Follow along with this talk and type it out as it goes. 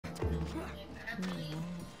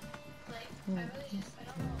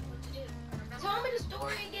Tell me the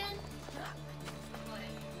story again.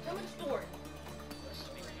 Tell me the story.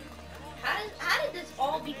 How did this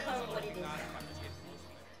all become what it is now?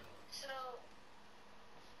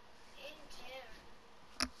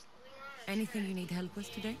 Anything you need help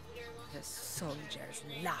with today? The soldiers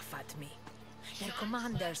laugh at me. Their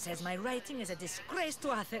commander says my writing is a disgrace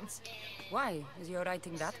to Athens. Why? Is your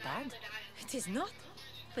writing that bad? It is not,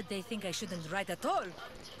 but they think I shouldn't write at all.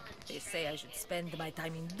 They say I should spend my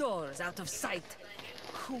time indoors, out of sight.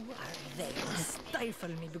 Who are they to stifle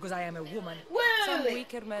me because I am a woman? Some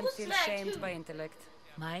weaker men feel shamed by intellect.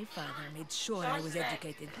 My father made sure I was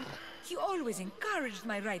educated. He always encouraged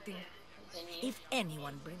my writing. If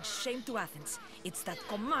anyone brings shame to Athens, it's that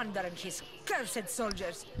commander and his cursed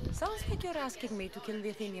soldiers. Sounds like you're asking me to kill the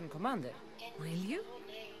Athenian commander. Will you?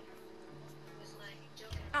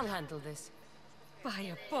 I'll handle this.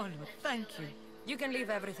 By Apollo, thank you. You can leave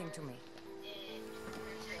everything to me.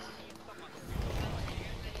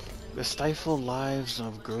 The stifled lives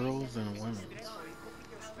of girls and women.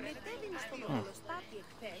 Huh.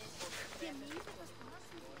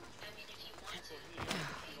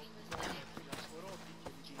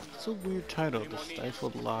 It's a weird title, The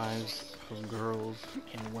Stifled Lives of Girls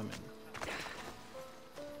and Women.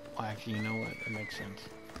 Oh, actually, you know what? That makes sense.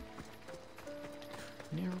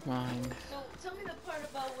 Never mind. So, tell me the part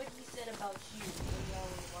about what he said about you when y'all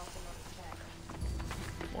were walking on the track.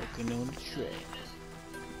 Walking on the track.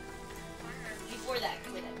 Before that.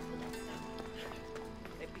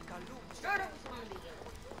 Start off with one of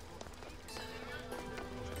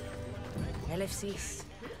the LFCs.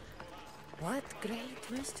 What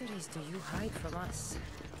great mysteries do you hide from us?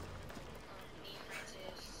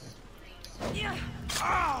 Yeah.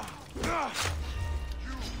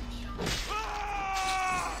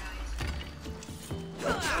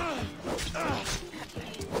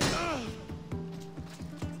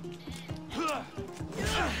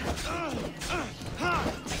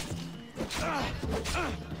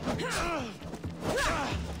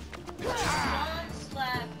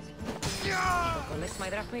 Collect my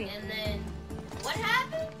drachmae. And then, what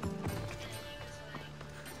happened?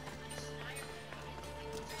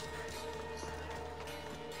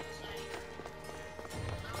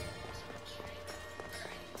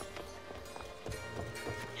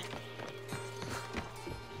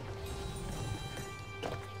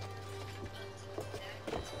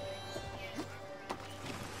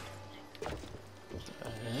 The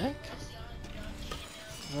heck?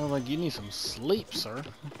 Well, like you need some sleep, sir.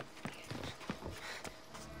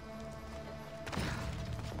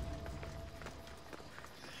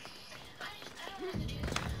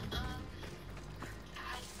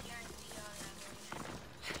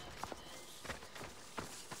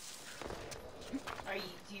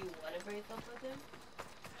 Do you want to break up with him?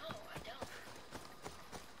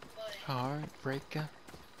 Heartbreaker.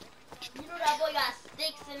 You know that boy got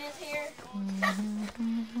sticks in his hair?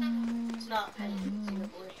 It's not funny.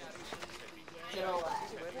 You know what?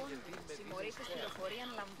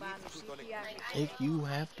 If you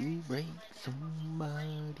have to break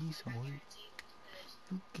somebody's heart,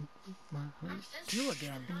 you can break my heart. You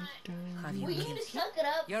again. Have you Well, you been just suck it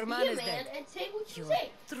up, Your be man a is man, dead. and take what you You're say.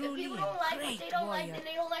 truly If people a don't like what great they don't like, warrior. then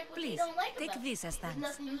they don't like what Please, they don't like take about this as it. There's thanks.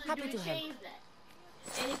 nothing you can Happy do to to help. change that.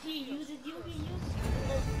 And if he uses you, he uses you.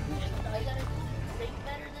 All you gotta do is think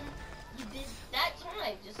better than you did that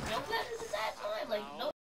time. Just know better than that time. Like, no